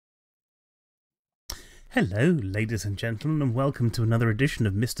Hello, ladies and gentlemen, and welcome to another edition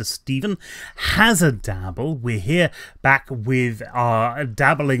of Mr. Stephen Has a Dabble. We're here back with our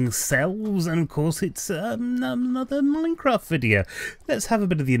dabbling selves, and of course it's another Minecraft video. Let's have a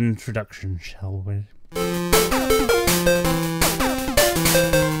bit of the introduction, shall we?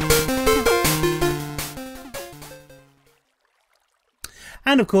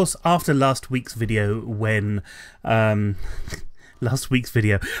 And of course, after last week's video when...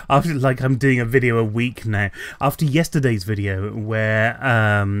 after, like, I'm doing a video a week now, after yesterday's video where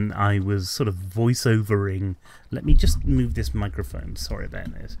I was sort of voiceovering. Let me just move this microphone, sorry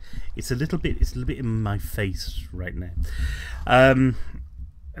about this, it's a little bit in my face right now.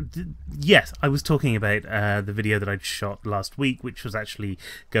 Yes, I was talking about the video that I'd shot last week, which was actually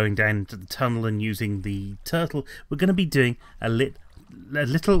going down into the tunnel and using the turtle. We're going to be doing a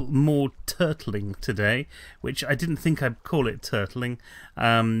little more turtling today, which I didn't think I'd call it turtling,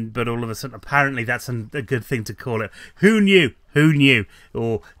 but all of a sudden apparently that's a good thing to call it. Who knew? Who knew?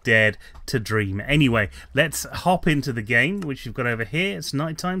 Or dared to dream? Anyway, let's hop into the game, which you've got over here. It's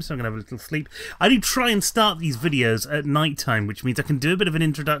night time, so I'm going to have a little sleep. I do try and start these videos at night time, which means I can do a bit of an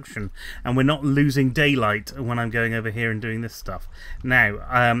introduction, and we're not losing daylight when I'm going over here and doing this stuff. Now,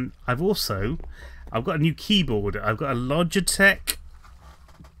 I've got a new keyboard. I've got a Logitech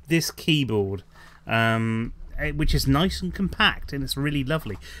this keyboard, which is nice and compact, and it's really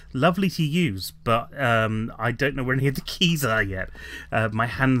lovely to use, but I don't know where any of the keys are yet. My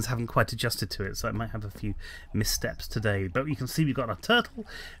hands haven't quite adjusted to it, so I might have a few missteps today. But you can see we've got our turtle,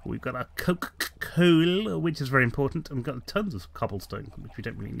 we've got our Coca-Cola, which is very important, and we've got tons of cobblestone, which we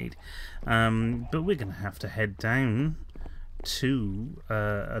don't really need. But we're going to have to head down to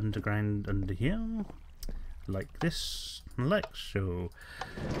underground under here, like this, like so,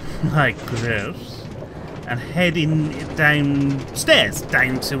 like this, and head downstairs,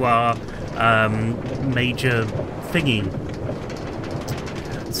 down to our major thingy.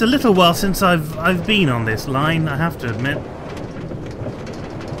 It's a little while since I've been on this line, I have to admit.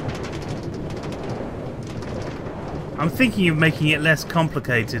 I'm thinking of making it less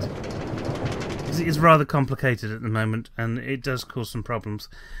complicated. It is rather complicated at the moment, and it does cause some problems.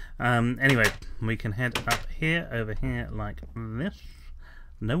 Anyway, we can head up here, over here, like this.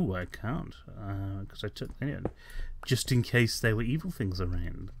 No, I can't, because I took it just in case there were evil things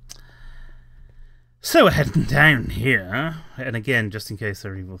around. So we're heading down here, and again, just in case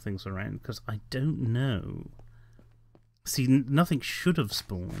there are evil things around, because I don't know. See, nothing should have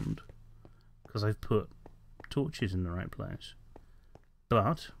spawned, because I've put torches in the right place.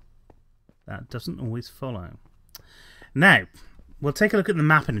 But that doesn't always follow. Now, we'll take a look at the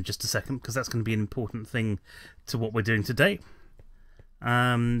map in just a second, because that's going to be an important thing to what we're doing today.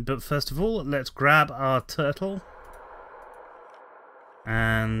 But first of all, let's grab our turtle.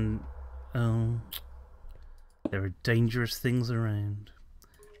 And, oh, there are dangerous things around.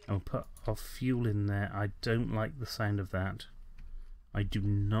 I'll put our fuel in there. I don't like the sound of that. I do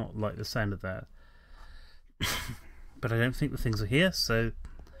not like the sound of that. But I don't think the things are here, so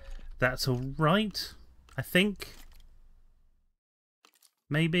that's alright, I think.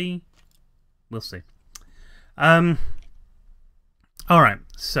 Maybe. We'll see. Alright,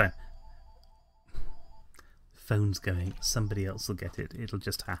 so. Phone's going. Somebody else will get it. It'll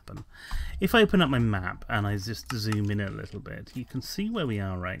just happen. If I open up my map and I just zoom in a little bit, you can see where we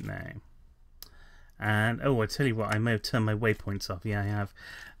are right now. And, oh, I tell you what, I may have turned my waypoints off. Yeah, I have.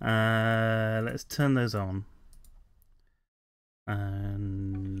 Let's turn those on.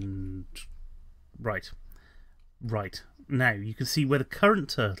 And right. Now you can see where the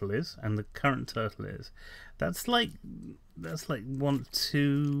current turtle is, and the current turtle is. That's like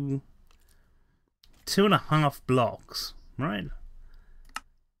 2.5 blocks, right?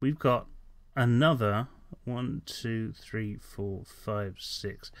 We've got another 1, 2, 3, 4, 5,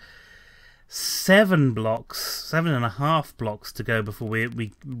 6, 7 blocks, 7.5 blocks to go before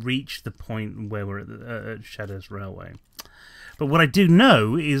we reach the point where we're at Shadows Railway. But what I do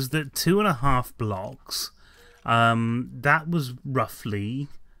know is that 2.5 blocks, that was roughly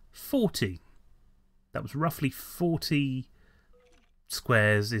 40. That was roughly 40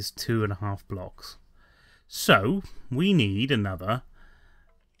 squares is 2.5 blocks. So we need another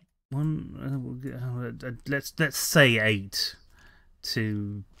one. Let's say 8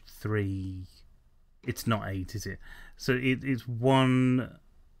 to 3. It's not 8, is it? So it's 1,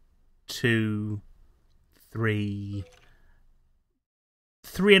 2, 3.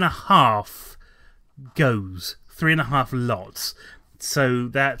 3.5 goes. 3.5 lots. So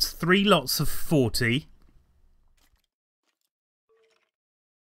that's 3 lots of 40.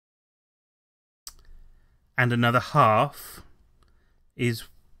 And another half is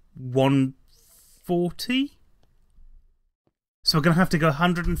 1 140. So we're going to have to go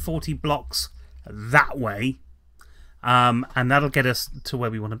 140 blocks that way. And that'll get us to where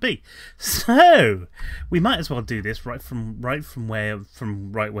we want to be. So we might as well do this right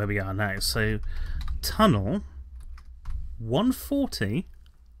where we are now. So tunnel 140.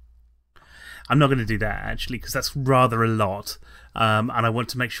 I'm not going to do that actually because that's rather a lot. And I want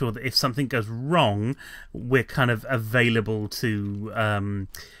to make sure that if something goes wrong, we're kind of available to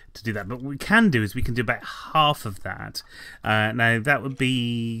do that. But what we can do is we can do about half of that. Now that would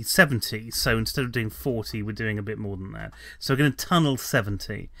be 70. So instead of doing 40, we're doing a bit more than that. So we're going to tunnel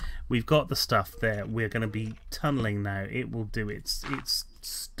 70. We've got the stuff there. We're going to be tunneling now. It will do its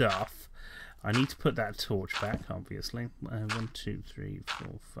stuff. I need to put that torch back, obviously. 1, 2, 3, 4,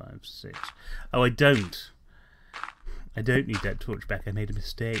 5, 6. Oh, I don't. I don't need that torch back. I made a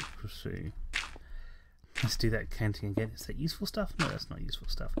mistake. Let's see. Let's do that counting again. Is that useful stuff? No, that's not useful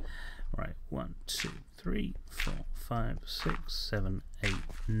stuff. Right. 1, 2, 3, 4, 5, 6, 7, 8,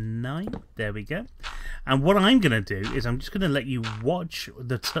 9. There we go. And what I'm going to do is I'm just going to let you watch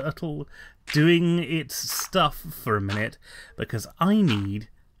the turtle doing its stuff for a minute because I need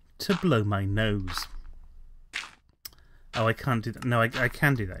to blow my nose. Oh, I can't do that. No, I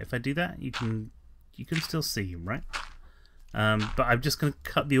can do that. If I do that, you can still see him, right? But I'm just going to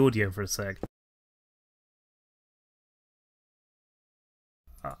cut the audio for a sec.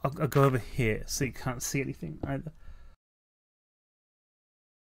 I'll go over here so you can't see anything either.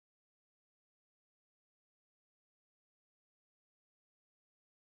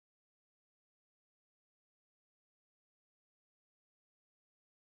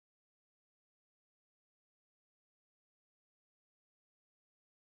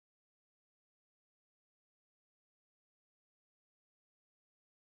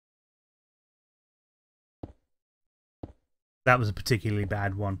 That was a particularly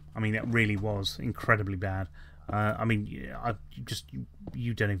bad one. I mean, it really was incredibly bad. I mean, you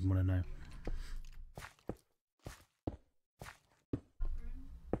don't even want to know.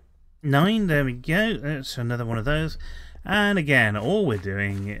 9, there we go. That's another one of those. And again, all we're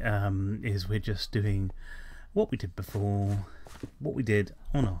doing is we're just doing what we did before, what we did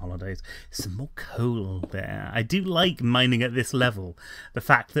on our holidays. Some more coal there. I do like mining at this level. The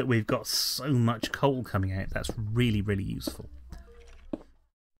fact that we've got so much coal coming out, that's really, really useful.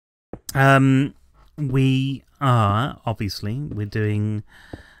 We are, obviously, we're doing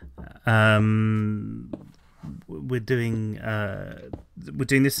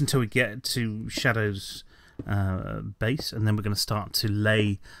this until we get to Shadow's base, and then we're going to start to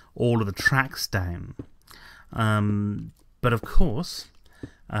lay all of the tracks down. But of course,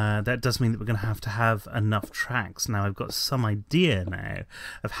 that does mean that we're going to have enough tracks. Now, I've got some idea now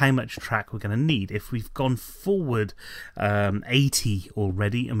of how much track we're going to need. If we've gone forward 80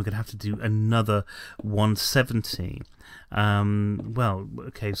 already, and we're going to have to do another 170. Well,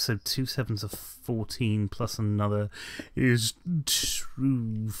 okay, so 2 7s are 14 plus another is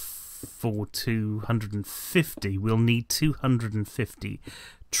 250. We'll need 250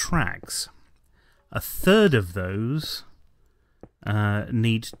 tracks. A third of those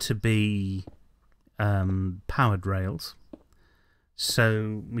need to be powered rails.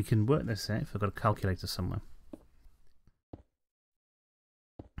 So we can work this out if I've got a calculator somewhere.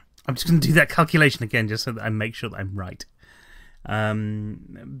 I'm just going to do that calculation again just so that I make sure that I'm right.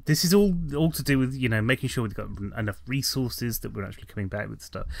 This is all to do with, you know, making sure we've got enough resources that we're actually coming back with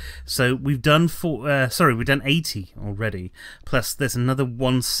stuff. So we've done we've done 80 already, plus there's another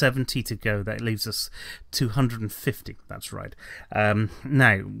 170 to go. That leaves us 250. That's right.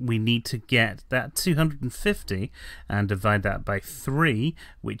 Now we need to get that 250 and divide that by 3,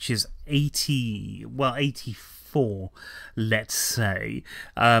 which is 80. Well, 84, let's say.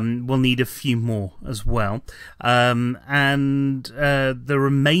 We'll need a few more as well. And the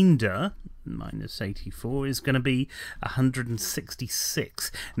remainder, minus 84, is going to be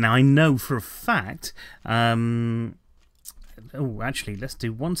 166. Now, I know for a fact... oh, actually, let's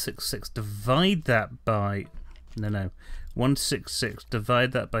do 166. Divide that by... No. 166.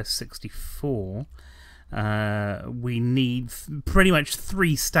 Divide that by 64. We need pretty much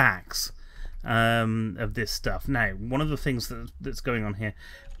 3 stacks of this stuff. Now, one of the things that's going on here,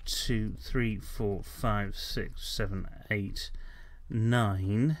 2, 3, 4, 5, 6, 7, 8,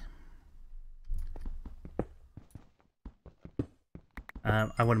 9.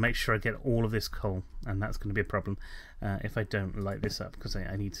 I want to make sure I get all of this coal, and that's going to be a problem if I don't light this up, because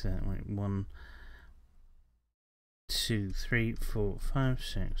I need to, like, 1, 2, 3, 4, 5,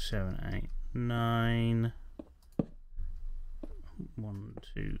 6, 7, 8, 9. 1,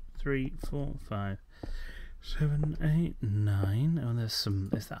 2, 3, 4, 5, 7, 8, 9. Oh, there's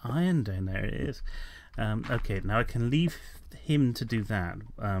the iron down there. It is. Okay, now I can leave him to do that.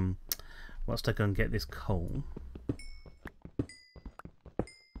 Whilst I go and get this coal.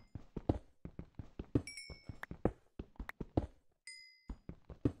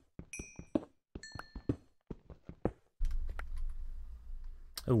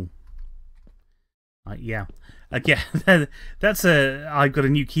 Oh. Yeah. Again, that's I've got a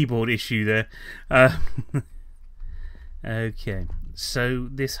new keyboard issue there. Okay. So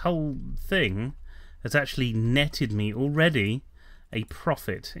this whole thing has actually netted me already a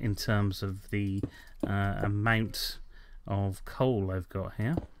profit in terms of the amount of coal I've got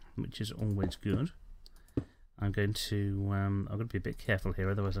here, which is always good. I'm going to be a bit careful here,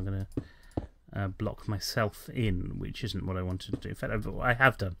 otherwise I'm going to block myself in, which isn't what I wanted to do. In fact, I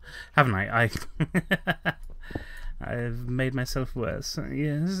have done, haven't I? I've made myself worse.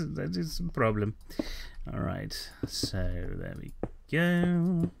 Yes, that is a problem. Alright, so there we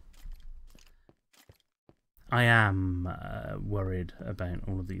go. I am worried about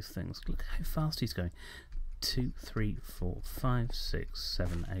all of these things. Look how fast he's going. 2, 3, 4, 5, 6,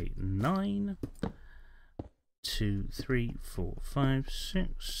 7, 8, 9. 2, 3, 4, 5,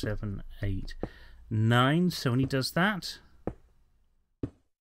 6, 7, 8, 9. So when he does that, we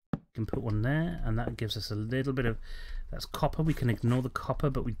can put one there, and that gives us a little bit of... That's copper. We can ignore the copper,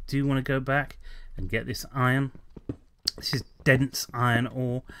 but we do want to go back and get this iron. This is dense iron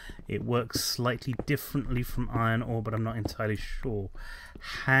ore. It works slightly differently from iron ore, but I'm not entirely sure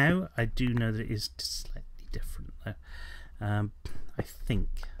how. I do know that it is slightly different, though. I think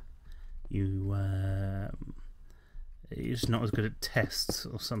you... it's not as good at tests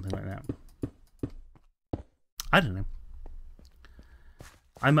or something like that. I don't know.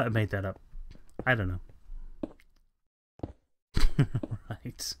 I might have made that up. I don't know.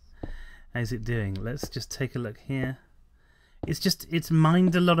 Right. How's it doing? Let's just take a look here. It's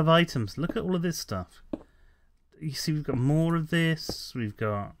mined a lot of items. Look at all of this stuff. You see we've got more of this. We've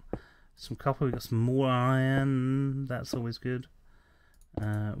got some copper. We've got some more iron. That's always good.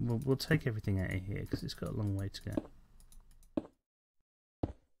 We'll take everything out of here because it's got a long way to go.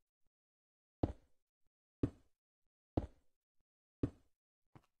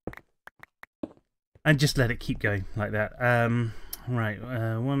 And just let it keep going like that. Right,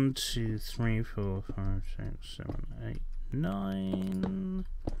 1, 2, 3, 4, 5, 6, 7, 8, 9.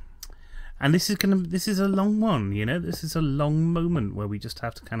 And this is a long one, you know. This is a long moment where we just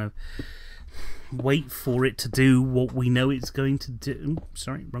have to kind of wait for it to do what we know it's going to do.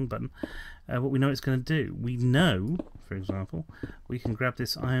 Sorry, wrong button. What we know it's going to do. We know, for example, we can grab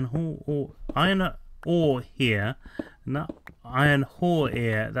this iron ore here. Not iron ore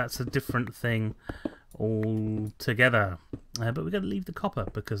here. That's a different thing altogether. But we've got to leave the copper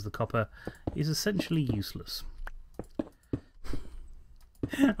because the copper is essentially useless.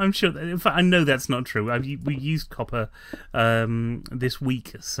 I'm sure that, in fact, I know that's not true. We used copper this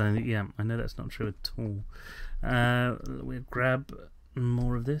week, so yeah, I know that's not true at all. We'll grab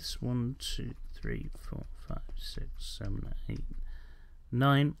more of this. 1, 2, 3, 4, 5, 6, 7, 8,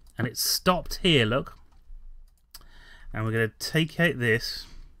 9, and it's stopped here. Look, and we're going to take out this.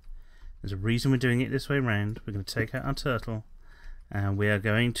 There's a reason we're doing it this way round. We're going to take out our turtle, and we are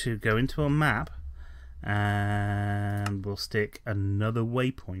going to go into a map. And we'll stick another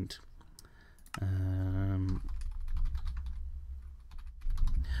waypoint.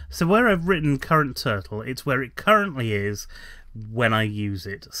 So where I've written current turtle, it's where it currently is when I use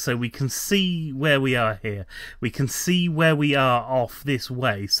it. So we can see where we are here. We can see where we are off this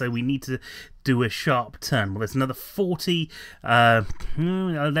way. So we need to do a sharp turn. Well, there's another 40.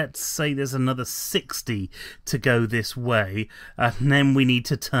 Let's say there's another 60 to go this way. And then we need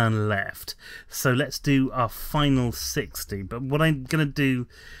to turn left. So let's do our final 60. But what I'm going to do...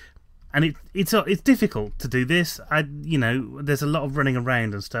 And it's difficult to do this. There's a lot of running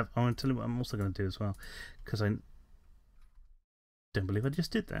around and stuff. I want to tell you what I'm also going to do as well. Because I don't believe I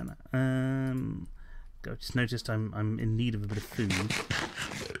just did that. I just noticed I'm in need of a bit of food,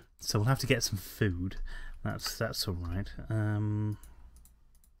 so we'll have to get some food. That's all right.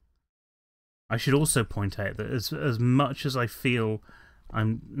 I should also point out that as much as I feel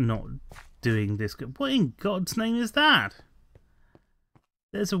I'm not doing this good, what in God's name is that?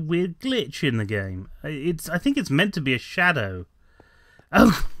 There's a weird glitch in the game. I think it's meant to be a shadow.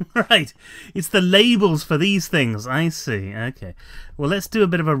 Oh, right. It's the labels for these things. I see. Okay. Well, let's do a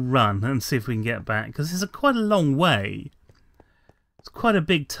bit of a run and see if we can get back, because it's quite a long way. It's quite a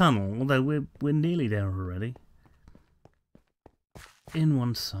big tunnel, although we're nearly there already. In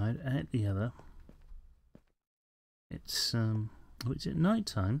one side, out the other. It's is it night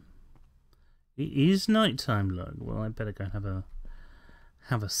time? It is night time, look. Well, I better go and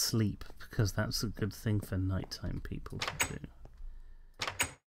have a sleep, because that's a good thing for nighttime people to do.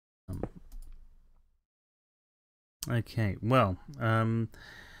 Okay, well,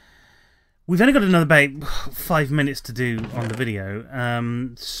 we've only got another about 5 minutes to do on the video.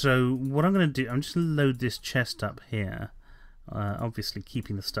 So what I'm going to do, I'm just going to load this chest up here. Obviously,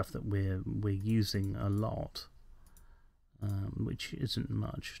 keeping the stuff that we're using a lot, which isn't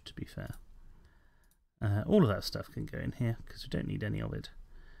much, to be fair. All of that stuff can go in here because we don't need any of it.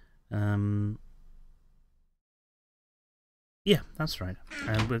 Yeah, that's right.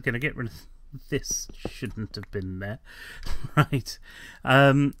 And we're going to get rid of this. Shouldn't have been there. Right.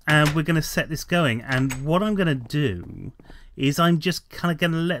 And we're going to set this going. And what I'm going to do is I'm just kind of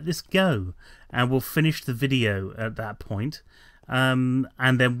going to let this go. And we'll finish the video at that point. And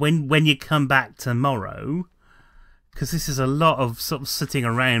then when you come back tomorrow, because this is a lot of sort of sitting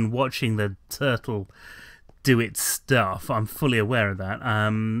around watching the turtle do its stuff. I'm fully aware of that.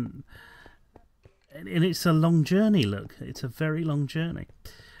 And it's a long journey, look. It's a very long journey.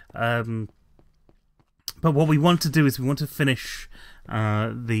 But what we want to do is we want to finish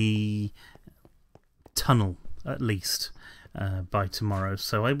the tunnel, at least, by tomorrow.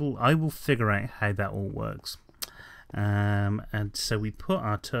 So I will figure out how that all works. And so we put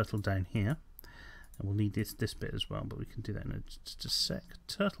our turtle down here. And we'll need this bit as well, but we can do that in just a sec.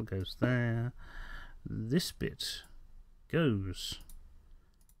 Turtle goes there. This bit goes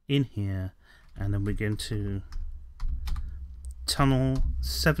in here. And then we're going to tunnel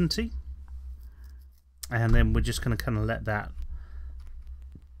 70. And then we're just going to kind of let that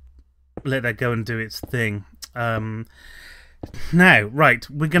go and do its thing. Now, right,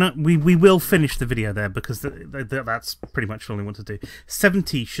 we will finish the video there because that's pretty much all I want to do.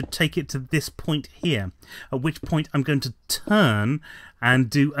 70 should take it to this point here, at which point I'm going to turn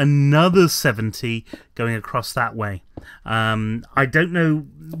and do another 70 going across that way. I don't know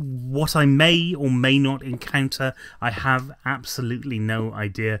what I may or may not encounter. I have absolutely no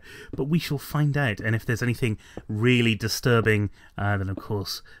idea, but we shall find out. And if there's anything really disturbing, then of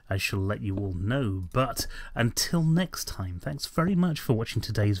course I shall let you all know. But until next time, thanks very much for watching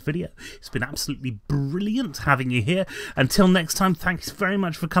today's video. It's been absolutely brilliant having you here. Until next time, thanks very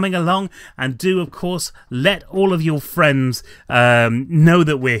much for coming along, and do of course let all of your friends know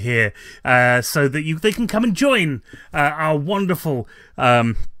that we're here, so that they can come and join our wonderful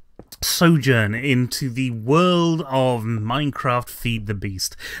sojourn into the world of Minecraft Feed the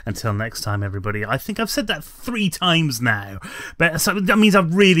Beast. Until next time, everybody. I think I've said that 3 times now, but so that means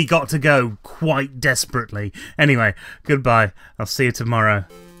I've really got to go quite desperately. Anyway, goodbye. I'll see you tomorrow.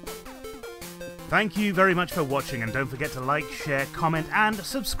 Thank you very much for watching, and don't forget to like, share, comment, and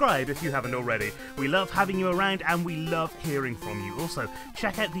subscribe if you haven't already. We love having you around, and we love hearing from you. Also,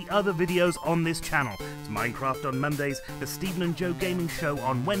 check out the other videos on this channel. It's Minecraft on Mondays, the Stephen and Joe Gaming Show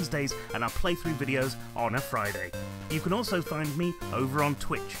on Wednesdays, and our playthrough videos on a Friday. You can also find me over on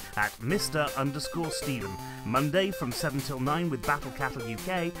Twitch at Mr_Stephen. Monday from 7 till 9 with Battle Cattle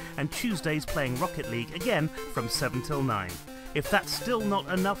UK, and Tuesdays playing Rocket League again from 7 till 9. If that's still not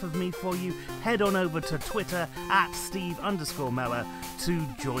enough of me for you, head on over to Twitter at Steve_Meller to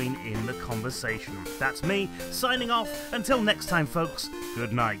join in the conversation. That's me, signing off. Until next time, folks,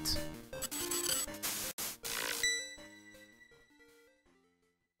 good night.